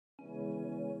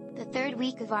third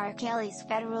week of R. Kelly's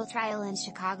federal trial in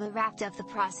Chicago wrapped up the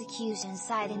prosecution's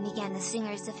side and began the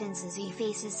singer's defense as he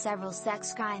faces several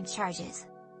sex crime charges.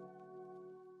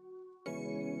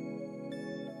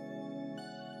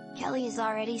 Kelly is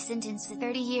already sentenced to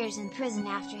 30 years in prison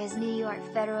after his New York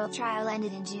federal trial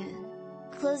ended in June.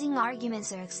 Closing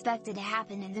arguments are expected to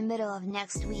happen in the middle of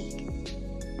next week.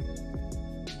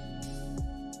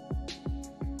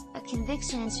 A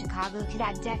conviction in Chicago could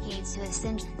add decades to his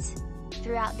sentence.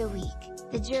 Throughout the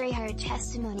week, the jury heard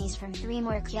testimonies from 3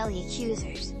 more Kelly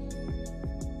accusers.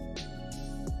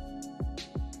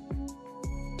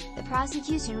 The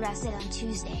prosecution rested on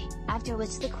Tuesday, after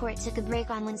which the court took a break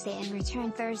on Wednesday and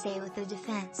returned Thursday with the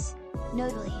defense.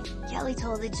 Notably, Kelly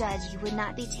told the judge he would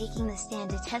not be taking the stand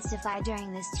to testify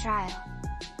during this trial.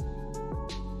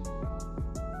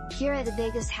 Here are the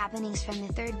biggest happenings from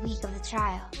the third week of the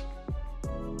trial.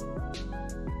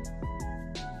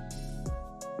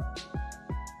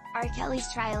 R.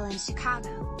 Kelly's trial in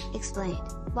Chicago, explained,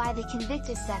 why the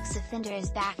convicted sex offender is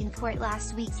back in court.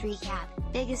 Last week's recap,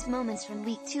 biggest moments from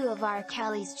week 2 of R.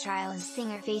 Kelly's trial as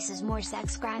singer faces more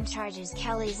sex crime charges.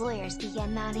 Kelly's lawyers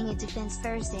began mounting a defense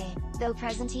Thursday, though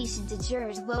presentation to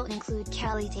jurors won't include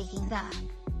Kelly taking the.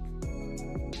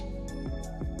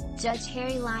 Judge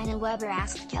Harry Leinenweber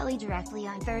asked Kelly directly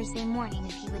on Thursday morning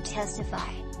if he would testify,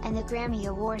 and the Grammy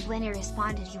Award winner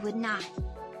responded he would not.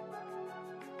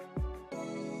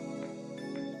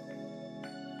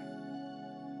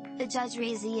 The judge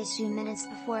raised the issue minutes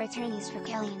before attorneys for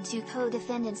Kelly and 2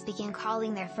 co-defendants began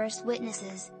calling their first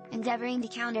witnesses, endeavoring to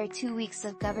counter 2 weeks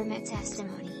of government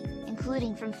testimony,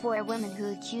 including from 4 women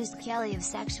who accused Kelly of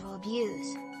sexual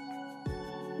abuse.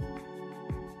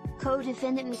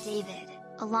 Co-defendant McDavid,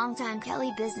 a longtime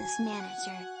Kelly business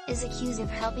manager, is accused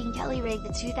of helping Kelly rig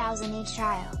the 2008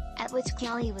 trial, at which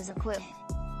Kelly was acquitted.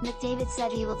 McDavid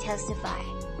said he will testify.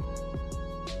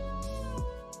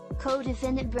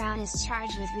 Co-defendant Brown is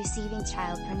charged with receiving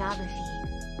child pornography.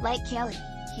 Like Kelly,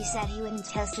 he said he wouldn't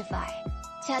testify.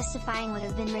 Testifying would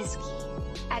have been risky.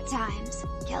 At times,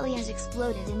 Kelly has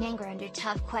exploded in anger under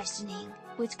tough questioning,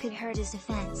 which could hurt his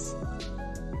defense.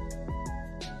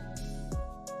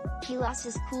 He lost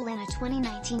his cool in a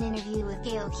 2019 interview with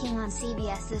Gayle King on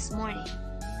CBS This Morning.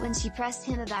 When she pressed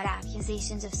him about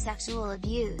accusations of sexual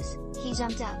abuse, he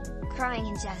jumped up, crying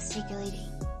and gesticulating.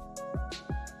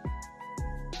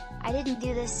 "I didn't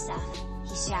do this stuff,"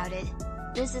 he shouted.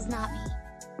 "This is not me."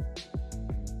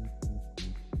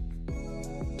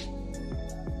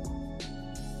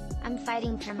 "I'm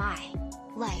fighting for my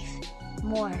life."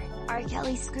 More, R.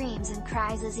 Kelly screams and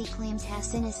cries as he claims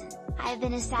he's innocent. "I've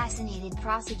been assassinated."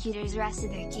 Prosecutors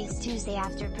rested their case Tuesday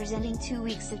after presenting 2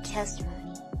 weeks of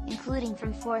testimony, including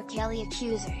from 4 Kelly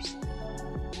accusers.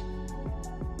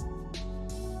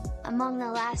 Among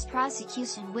the last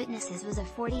prosecution witnesses was a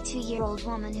 42-year-old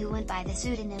woman who went by the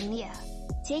pseudonym Mia.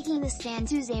 Taking the stand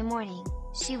Tuesday morning,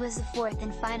 she was the 4th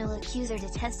and final accuser to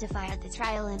testify at the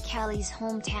trial in Kelly's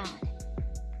hometown.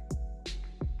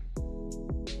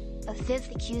 A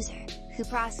 5th accuser, who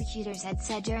prosecutors had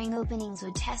said during openings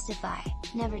would testify,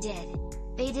 never did.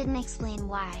 They didn't explain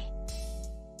why.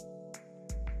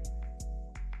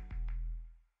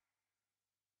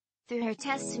 Through her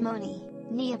testimony,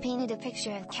 Nia painted a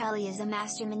picture of Kelly as a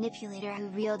master manipulator who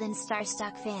reeled in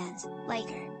star-struck fans, like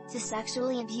her, to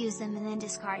sexually abuse them and then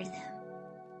discard them.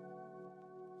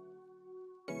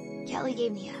 Kelly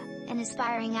gave Nia, an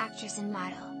aspiring actress and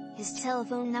model, his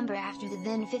telephone number after the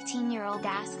then 15-year-old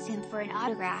asked him for an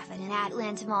autograph at an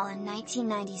Atlanta mall in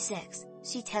 1996,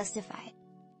 she testified.